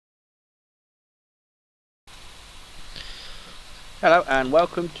Hello and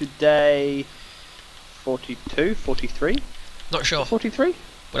welcome to day 42, 43? Not sure. 43?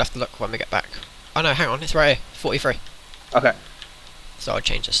 We'll have to look when we get back. Oh no, hang on, it's right here. 43. Okay, So I'll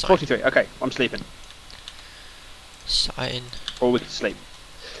change the sign. 43. Okay, I'm sleeping. Sign. Or we can sleep.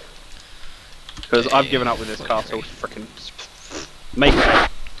 Because I've given up with this 43. castle. Frickin' make it.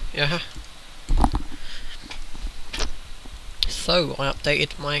 Yeah. So I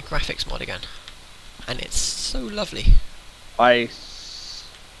updated my graphics mod again, and it's so lovely. I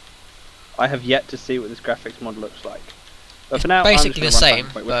have yet to see what this graphics mod looks like. But It's for now, basically the I'm just gonna run same,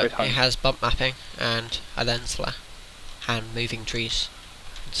 home. Wait, but wait, home. it has bump mapping and a lens flare and moving trees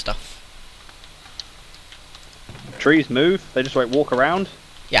and stuff. Trees move. They just like walk around.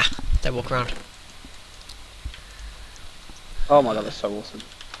 Yeah, they walk around. Oh my god, that's so awesome.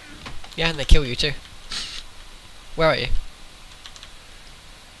 Yeah, and they kill you too. Where are you?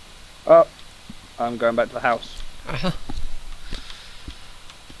 Oh, I'm going back to the house.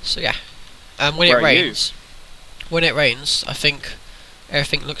 So yeah, when Where it are you? rains, I think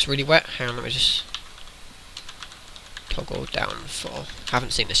everything looks really wet. Hang on, let me just toggle down for.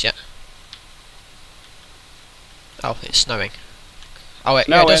 Haven't seen this yet. Oh, it's snowing. Oh wait,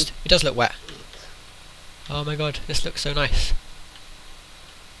 yeah, Snowing. it does look wet. Oh my god, this looks so nice.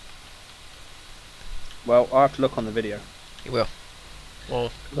 Well, I'll have to look on the video. You will.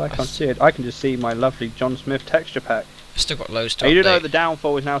 Well, 'Cause I can't see it. I can just see my lovely John Smith texture pack. I've still got loads to Now, you do update. know the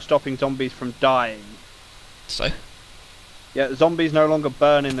downfall is now stopping zombies from dying. So, Yeah, zombies no longer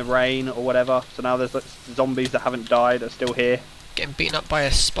burn in the rain or whatever, so now there's like, zombies that haven't died are still here. getting beaten up by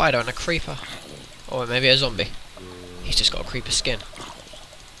a spider and a creeper. Or maybe a zombie. He's just got a creeper skin.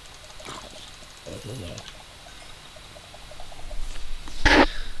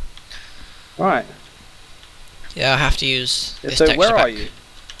 Right, Yeah, I have to use this so texture where pack. are you?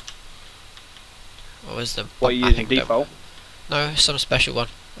 What was the What are bump you mapping using default? No, some special one.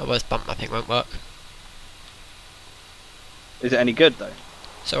 Otherwise bump mapping won't work. Is it any good though?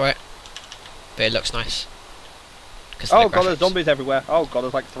 It's alright. But it looks nice. Oh god, there's zombies everywhere. Oh god,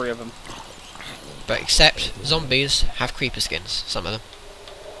 there's like 3 of them. But except zombies have creeper skins, some of them.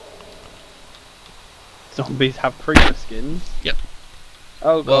 Zombies have creeper skins? Yep.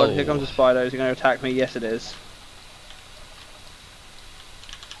 Oh god, Whoa. here comes a spider. Is he going to attack me? Yes it is.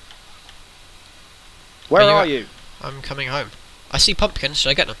 Where you are at? you? I'm coming home. I see pumpkins, should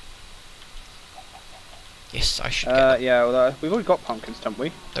I get them? Yes, I should get them. Yeah, well, we've already got pumpkins, don't we?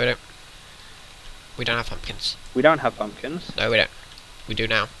 No, we don't. We don't have pumpkins. We don't have pumpkins. No, we don't. We do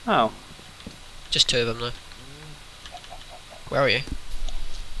now. Oh. Just 2 of them though. Where are you?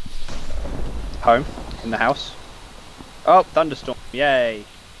 Home. In the house. Oh, thunderstorm. Yay.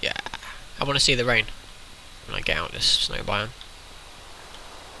 Yeah. I want to see the rain when I get out this snow biome.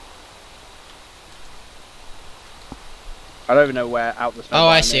 I don't even know where out the snow Oh,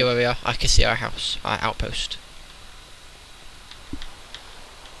 I biome see is. where we are. I can see our house, our outpost.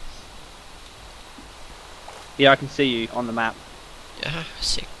 Yeah, I can see you on the map. Yeah, I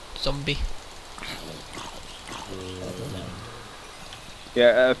see zombie.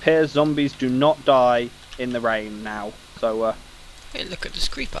 Yeah, it appears zombies do not die in the rain now. So, Hey, look at this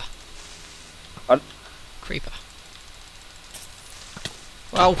creeper. Creeper.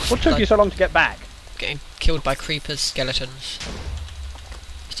 Wow, what took you so long to get back? getting killed by creepers, skeletons.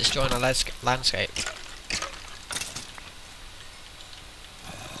 He's destroying our landscape.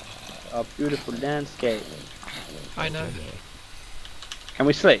 A beautiful landscape. I know. Can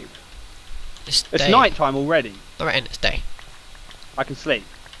we sleep? It's It's day. night time already. No, right in, it's day. I can sleep.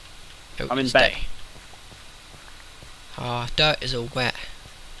 Oh, I'm in it's bed. day. Ah, dirt is all wet.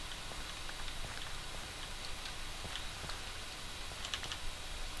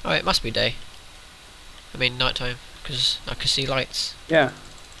 Oh, it must be day. I mean nighttime, because I can see lights. Yeah,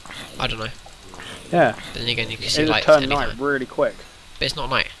 I don't know. yeah. But then again, you can see It'll lights turn anytime. night really quick. But it's not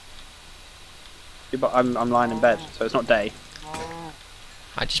night. Yeah, but I'm lying in bed, so it's not day.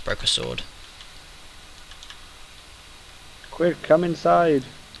 I just broke a sword. Quick, come inside.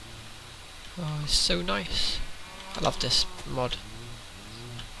 Oh, it's so nice. I love this mod.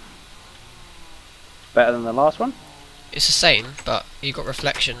 Better than the last one? It's the same, but you got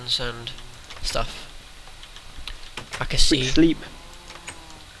reflections and stuff. I can Quick see sleep.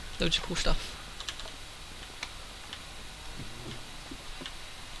 loads of cool stuff.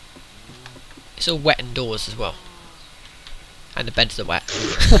 It's all wet indoors as well. And the beds are wet.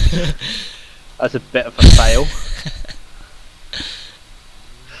 That's a bit of a fail.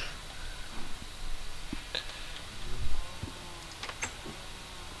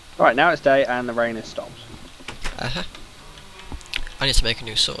 Right, now it's day and the rain has stopped. I need to make a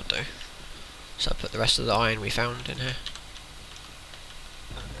new sword though. So I put the rest of the iron we found in here.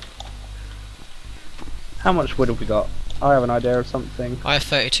 How much wood have we got? I have an idea of something. I have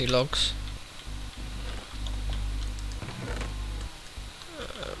 32 logs.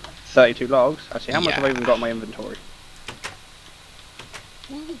 32 logs. Actually, how much have I Yeah. even got in my inventory?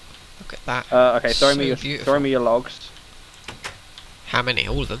 Look at that. Okay, So throw beautiful. me your logs. How many?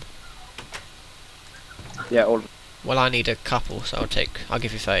 All of them? Yeah, all of them. Well, I need a couple, so I'll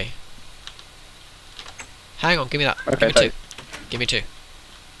give you 30. Hang on, give me that. Okay, give me 2. Give me 2.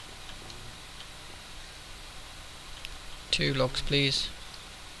 2 logs, please.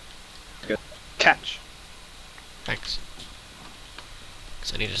 Good. Catch. Thanks.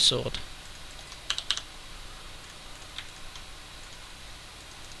 Because I need a sword.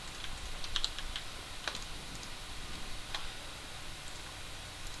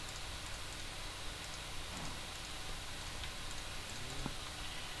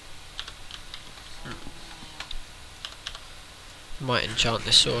 Might enchant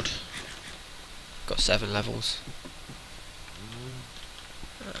this sword. Got 7 levels.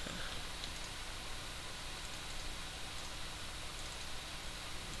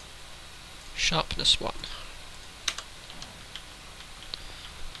 Sharpness 1.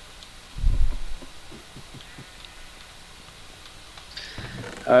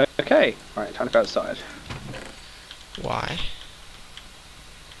 Okay. Right, time to go outside. Why?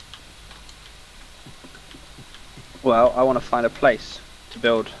 Well, I want to find a place to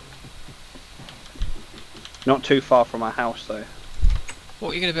build. Not too far from our house, though.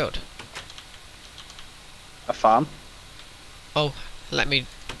 What are you going to build? A farm. Oh, let me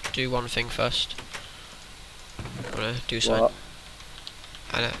do one thing first. I want to do something. What?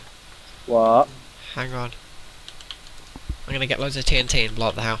 I know. What? Hang on. I'm going to get loads of TNT and blow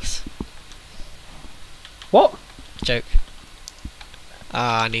up the house. What? Joke.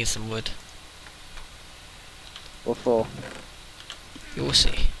 Ah, I need some wood. What for? You'll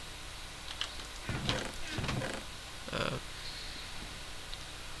see.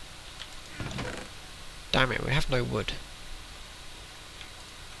 Damn it, we have no wood.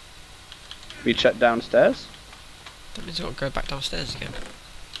 We check downstairs? That means we've got to go back downstairs again.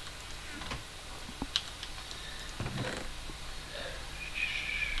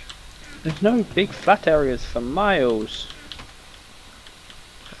 There's no big flat areas for miles.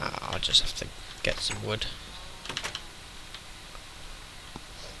 I'll just have to get some wood.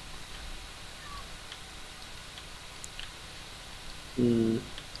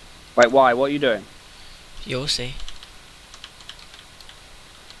 Wait, why? What are you doing? You'll see.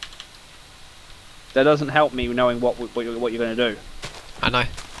 That doesn't help me knowing what you're going to do. I know.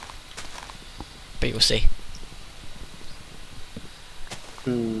 But you'll see.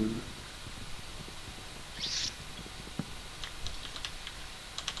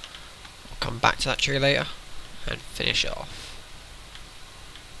 I'll come back to that tree later and finish it off.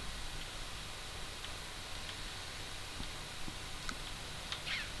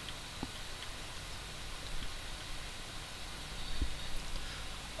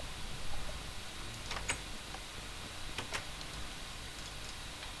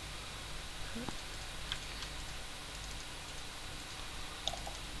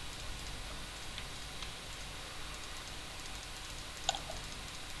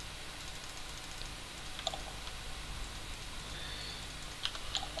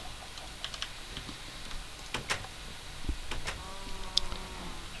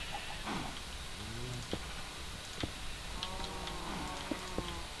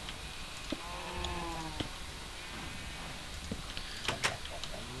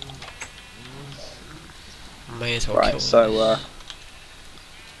 May as well Right, kill so this.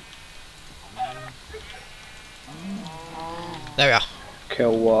 There we are.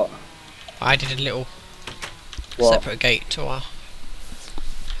 kill what? I did a little What? separate gate to our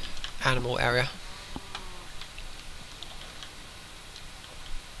animal area.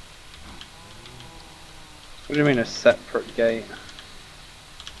 What do you mean a separate gate?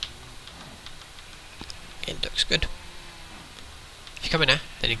 It looks good. If you come in there,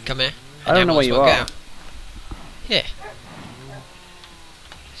 then you can come in. I don't know where you are. Here.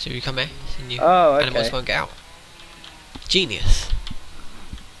 So you come here, and you Oh, okay. animals won't get out. Genius.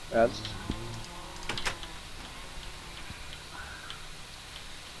 That's...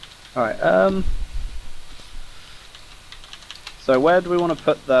 Alright, so where do we want to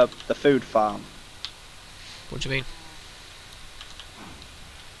put the food farm? What do you mean?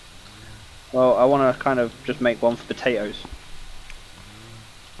 Well, I want to kind of just make one for potatoes.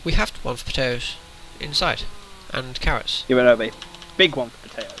 We have one for potatoes inside, and carrots. Give it a big one for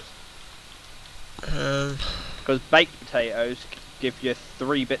potatoes. Um, Because baked potatoes give you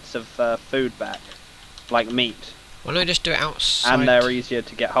 3 bits of food back, like meat, why don't we just do it outside? and they're easier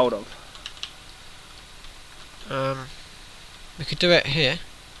to get hold of. We could do it here,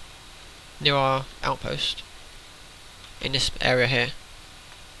 near our outpost, in this area here.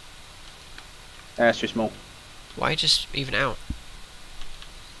 That's too small. Why just even out?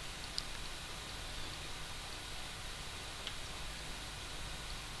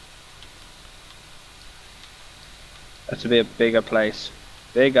 That's to be a bigger place.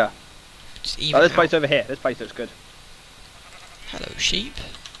 Bigger. Just even Oh, this out. place over here. This place looks good. Hello, sheep.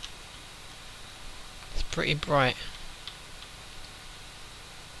 It's pretty bright.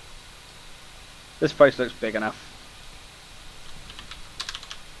 This place looks big enough.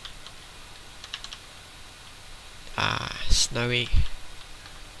 Ah, snowy.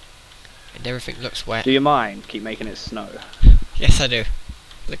 And everything looks wet. Do you mind? Keep making it snow. Yes, I do.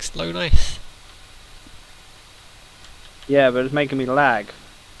 Looks so nice. Yeah, but it's making me lag.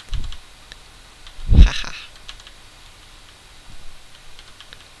 Haha.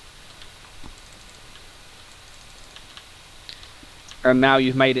 And now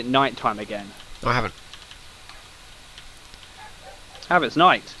you've made it nighttime again. No, I haven't. Have it's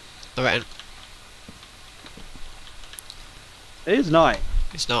night. No, it ain't. It is night.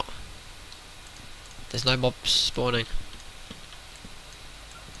 It's not. There's no mobs spawning.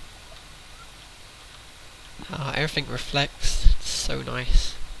 Ah, everything reflects. It's so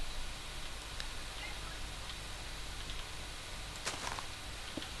nice.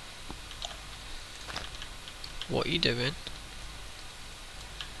 What are you doing?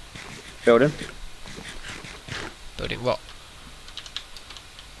 Building. Building what?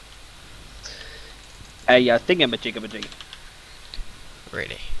 A thingamajiggamajig.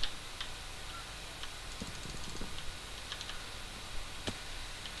 Really?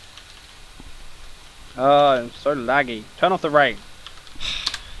 Oh, I'm so laggy. Turn off the rain.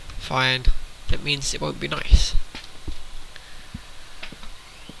 Fine. That means it won't be nice.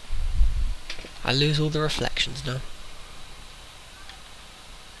 I lose all the reflections now.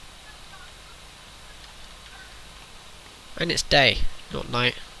 And it's day, not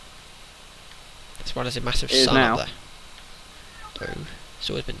night. That's why there's a massive It is sun now. up there. Oh, it's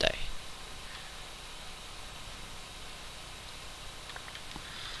always been day.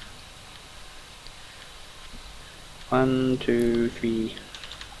 One, two, three,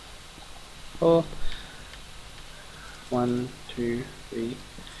 four. 1, 2, 3,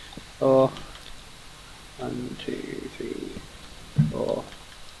 4. 1, 2, 3, 4.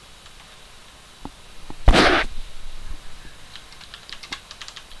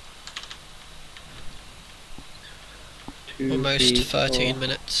 Two, Almost 3, 13 4.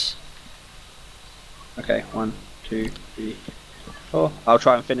 minutes. Okay, 1, 2, 3, 4. I'll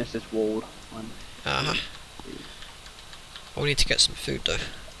try and finish this wall. 1. Uh-huh. Oh, we need to get some food though.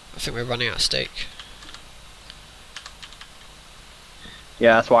 I think we're running out of steak.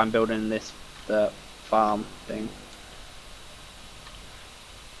 Yeah, that's why I'm building this farm thing.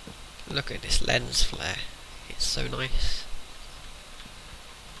 Look at this lens flare. It's so nice.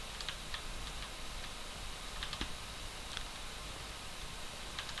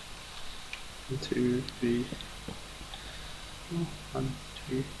 One, 2, 3, 4. 1,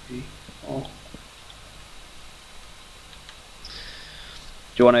 2, 3, 4. Do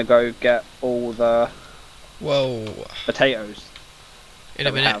you want to go get all the Whoa. potatoes? In a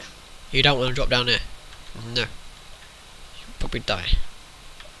that we minute. have? You don't want to drop down here. No. You'll probably die.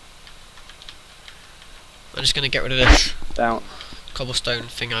 I'm just going to get rid of this Down. cobblestone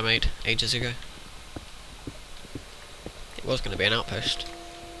thing I made ages ago. It was going to be an outpost.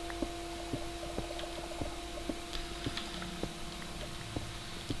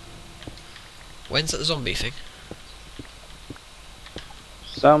 When's that zombie thing?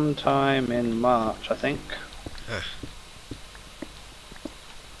 Sometime in March, I think. Ah.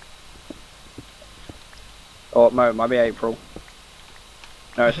 Or no, it might be April.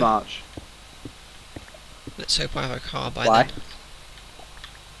 No, it's March. Let's hope I have a car by Why? then.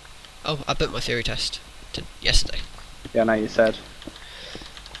 Oh, I booked my theory test yesterday. Yeah, no, you said.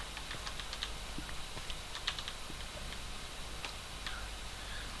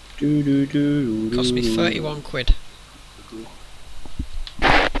 Cost me 31 quid.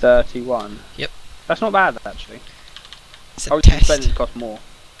 31. Yep. That's not bad, actually. It's I a was expecting it test. to cost more.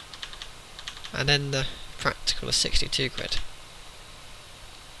 And then the practical is 62 quid.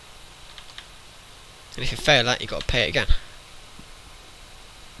 And if you fail that, you got to pay it again.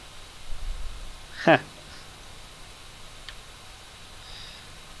 Heh.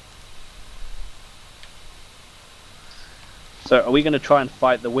 So, are we going to try and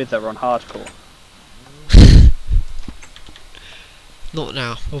fight the Wither on hardcore? Not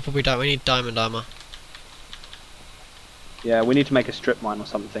now. We'll probably die. We need diamond armor. Yeah, we need to make a strip mine or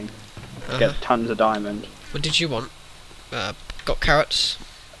something. Uh-huh. Get tons of diamond. What did you want? Got carrots?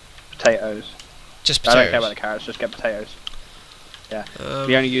 Potatoes. Just I potatoes? don't care about the carrots, just get potatoes. Yeah.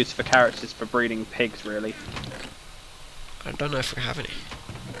 The only use for carrots is for breeding pigs, really. I don't know if we have any.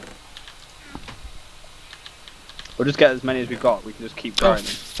 We'll just get as many as we've got, we can just keep growing them.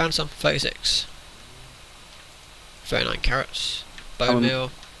 Found some. 36. 39 carrots. Bone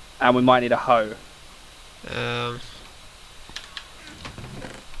meal. And we might need a hoe.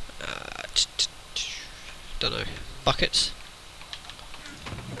 Don't know. Buckets?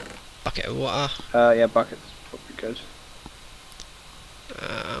 Bucket of water. Yeah, buckets would be good.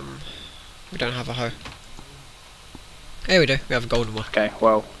 We don't have a hoe. Yeah, we do. We have a golden one. Okay,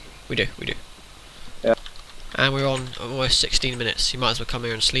 well. We do. Yeah. And we're on almost 16 minutes. You might as well come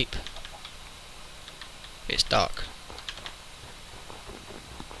here and sleep. It's dark.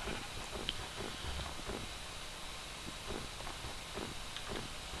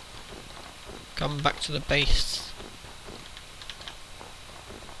 Come back to the base.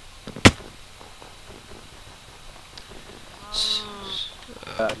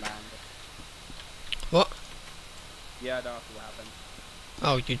 Land. What? Yeah, I don't know what happened.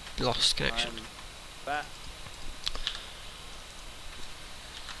 Oh, you lost connection. Back.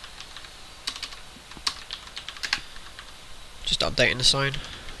 Just updating the sign.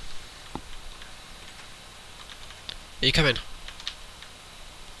 Are you coming?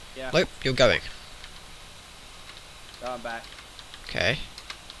 Yeah. Nope, you're going. I'm back. Okay.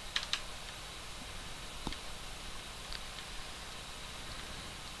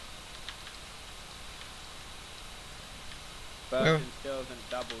 Virgin still hasn't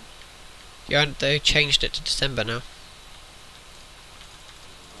doubled. Yeah, they changed it to December now.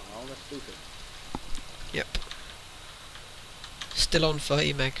 Oh, that's stupid. Yep. Still on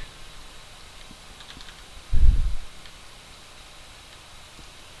 30 meg.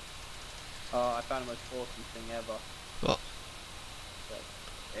 Oh, I found the most awesome thing ever. What?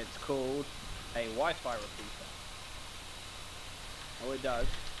 It's called a Wi-Fi repeater. All it does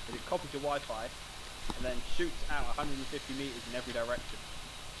is it copies your Wi-Fi and then shoots out 150 meters in every direction.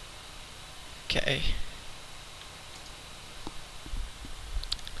 Okay.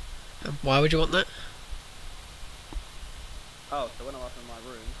 And why would you want that? Oh, so when I'm up in my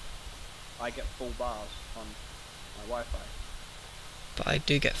room, I get full bars on my Wi-Fi. But I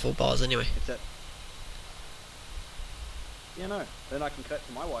do get full bars anyway. It's a... Yeah, no. Then I can connect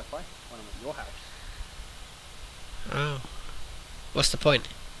to my Wi-Fi when I'm at your house. Oh. What's the point?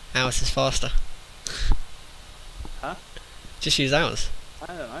 Ours is faster. Huh? Just use ours. I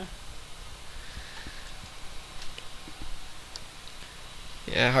don't know.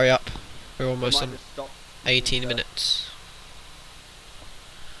 Yeah, hurry up. We're We almost might on just stop 18 the- minutes.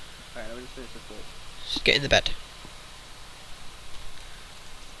 Okay, let me just finish this walk. Just get in the bed.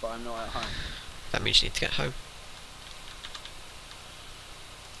 But I'm not at home. That means you need to get home.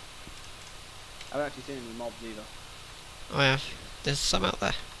 I haven't actually seen any mobs either. I have. There's some out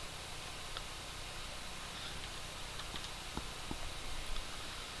there.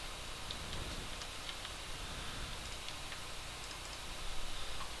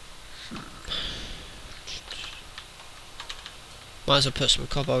 Might as well put some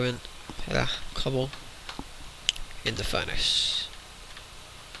cobble in the furnace.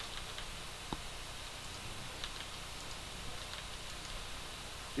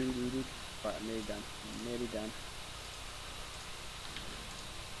 Doo-doo-doo. Right, I'm nearly done. I'm nearly done.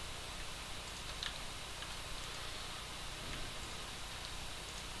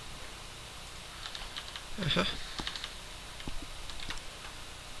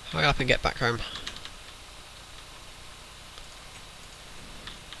 Hurry up and get back home.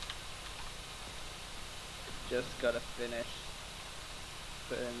 Just gotta finish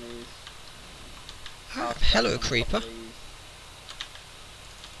putting these. Hello, creeper.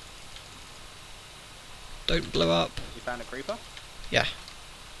 Don't blow up. You found a creeper? Yeah,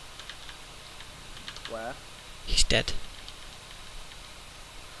 Where? he's dead.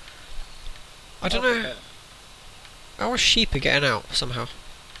 I don't Oh, know. okay. Our sheep are getting out somehow.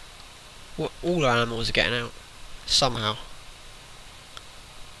 Well, all our animals are getting out somehow.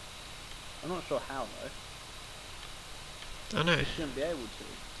 I'm not sure how though. I know. You shouldn't be able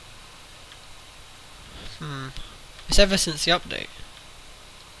to. It's ever since the update.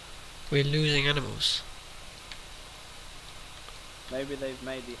 We're losing animals. Maybe they've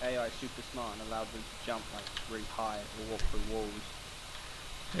made the AI super smart and allowed them to jump like really high or walk through walls.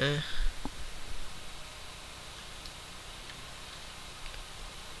 Yeah.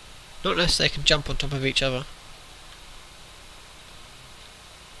 Not unless they can jump on top of each other.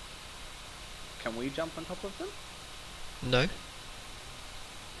 Can we jump on top of them? No.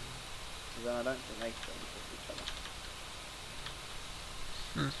 Because then I don't think they can talk to each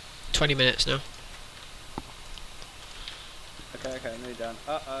other. 20 minutes now. Okay, nearly done.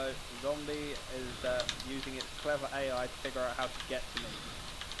 Uh-oh, zombie is using its clever AI to figure out how to get to me.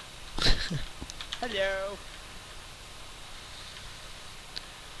 Hello!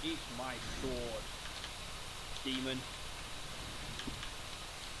 Eat my sword, demon.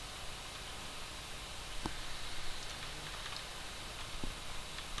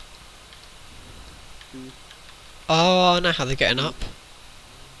 Oh, I know how they're getting up.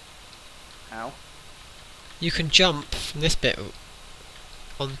 How? You can jump from this bit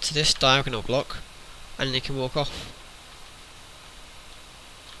onto this diagonal block, and then you can walk off.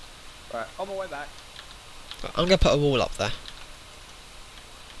 Right, on my way back. But I'm going to put a wall up there,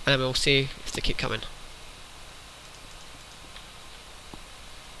 and then we'll see if they keep coming.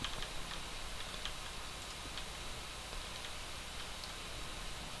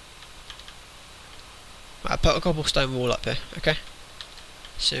 Right, I put a cobblestone wall up here, okay?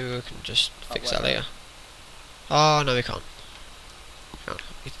 So we can just fix that later. Oh, no we can't. Hang on,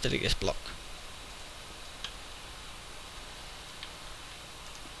 we need to delete this block.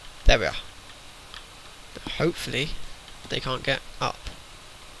 There we are. Hopefully they can't get up.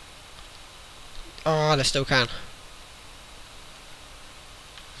 Oh, they still can.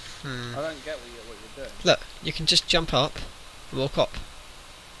 I don't get what you're doing. Look, you can just jump up and walk up.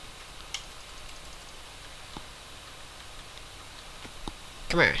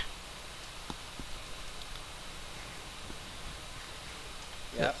 Come here.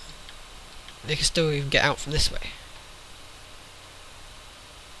 Yep. They can still even get out from this way.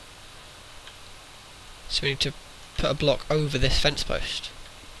 So we need to put a block over this fence post.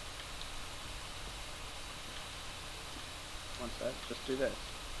 One sec, just do this.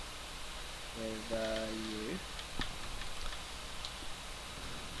 With you.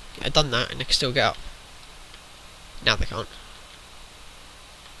 Yeah, I've done that and they can still get up. Now they can't.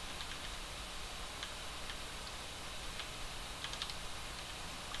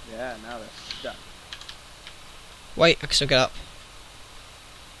 Yeah, now they're stuck. Wait, I can still get up.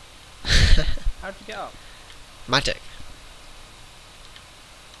 How'd you get up? Magic.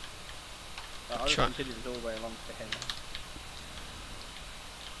 I'll just Try. continue this all the way along to here.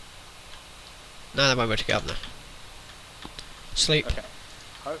 No, they won't be able to get up now. Sleep. Okay.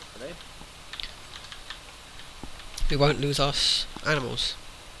 Hopefully. We won't lose our animals.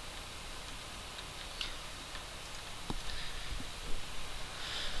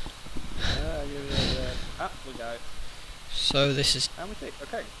 Up we go. So this is And we see.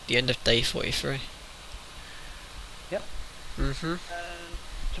 Okay. the end of day 43. Yep. Mhm. And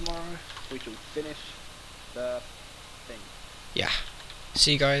tomorrow we shall finish the thing. Yeah.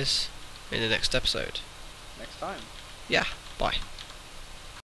 See you guys in the next episode. Next time. Yeah. Bye.